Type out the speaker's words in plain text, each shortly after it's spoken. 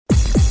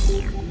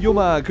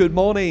Yuma, good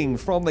morning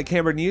from the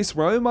Canberra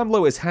newsroom. I'm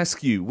Lewis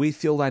Haskew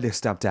with your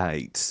latest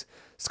update.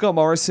 Scott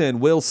Morrison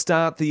will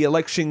start the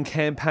election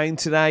campaign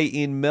today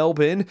in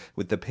Melbourne,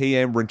 with the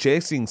PM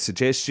rejecting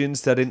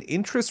suggestions that an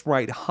interest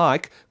rate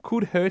hike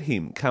could hurt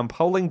him come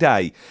polling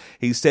day.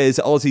 He says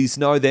Aussies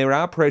know there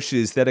are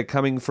pressures that are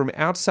coming from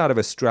outside of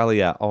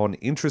Australia on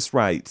interest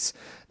rates.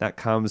 That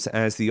comes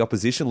as the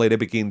opposition leader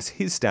begins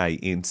his day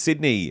in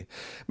Sydney.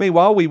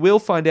 Meanwhile, we will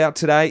find out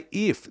today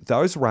if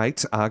those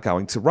rates are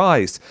going to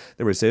rise.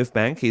 The Reserve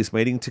Bank is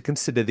meeting to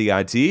consider the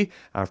idea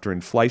after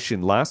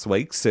inflation last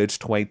week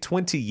surged to a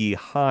 20-year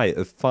high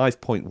of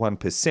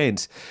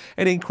 5.1%.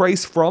 An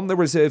increase from the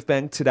Reserve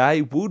Bank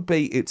today would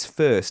be its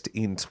first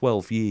in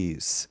 12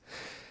 years.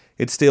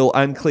 It's still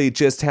unclear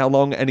just how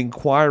long an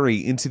inquiry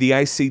into the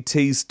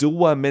ACT's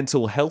Dulwar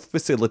mental health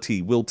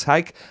facility will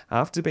take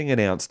after being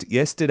announced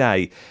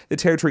yesterday. The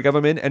Territory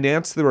Government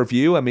announced the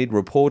review amid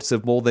reports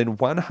of more than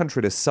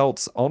 100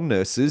 assaults on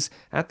nurses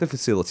at the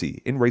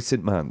facility in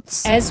recent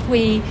months. As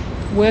we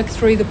work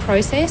through the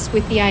process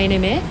with the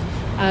ANMF,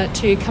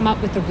 to come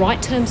up with the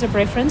right terms of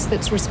reference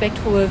that's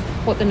respectful of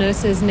what the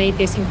nurses need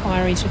this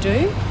inquiry to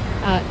do,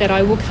 that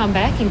I will come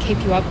back and keep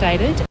you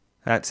updated.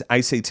 That's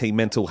ACT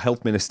Mental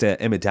Health Minister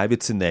Emma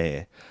Davidson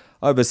there.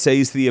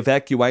 Overseas, the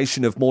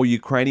evacuation of more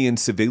Ukrainian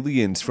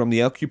civilians from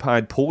the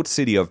occupied port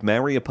city of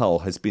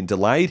Mariupol has been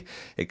delayed.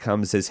 It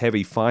comes as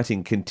heavy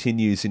fighting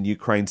continues in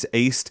Ukraine's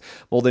east.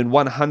 More than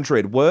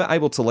 100 were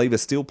able to leave a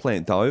steel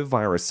plant, though,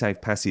 via a safe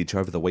passage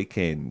over the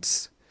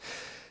weekend.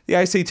 The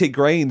ACT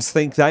Greens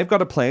think they've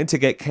got a plan to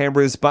get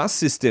Canberra's bus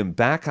system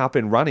back up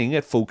and running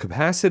at full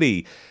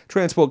capacity.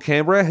 Transport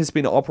Canberra has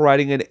been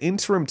operating an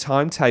interim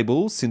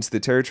timetable since the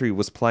Territory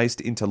was placed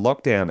into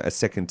lockdown a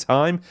second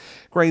time.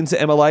 Greens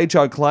MLA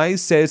Joe Clay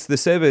says the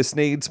service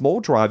needs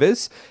more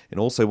drivers and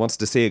also wants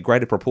to see a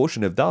greater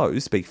proportion of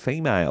those be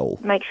female.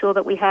 Make sure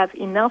that we have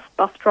enough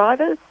bus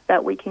drivers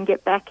that we can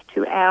get back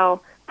to our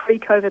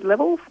pre-COVID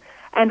levels,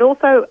 and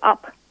also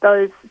up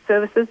those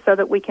services so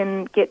that we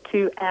can get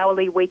to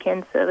hourly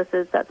weekend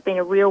services. That's been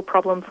a real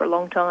problem for a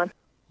long time.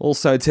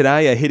 Also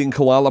today, a hidden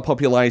koala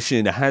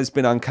population has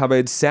been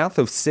uncovered south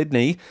of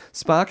Sydney,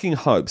 sparking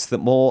hopes that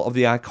more of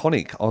the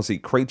iconic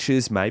Aussie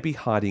creatures may be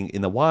hiding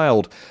in the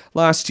wild.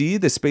 Last year,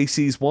 the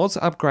species was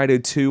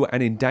upgraded to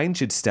an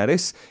endangered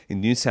status in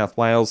New South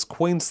Wales,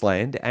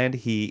 Queensland, and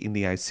here in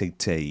the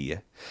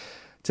ACT.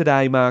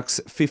 Today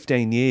marks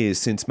 15 years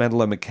since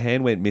Madeleine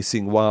McCann went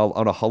missing while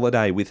on a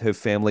holiday with her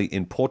family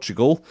in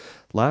Portugal.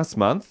 Last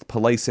month,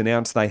 police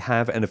announced they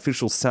have an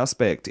official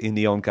suspect in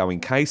the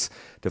ongoing case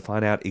to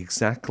find out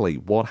exactly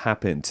what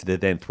happened to the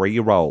then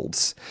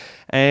 3-year-olds.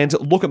 And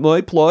look at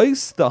me,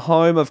 please. The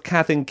home of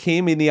Kath and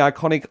Kim in the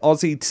iconic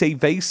Aussie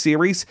TV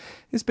series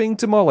is being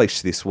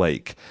demolished this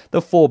week.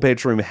 The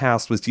 4-bedroom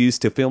house was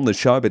used to film the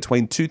show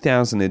between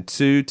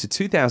 2002 to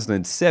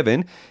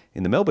 2007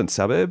 in the Melbourne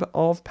suburb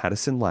of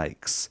Patterson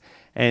Lakes.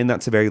 And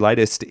that's the very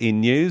latest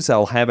in news.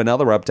 I'll have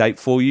another update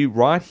for you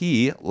right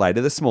here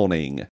later this morning.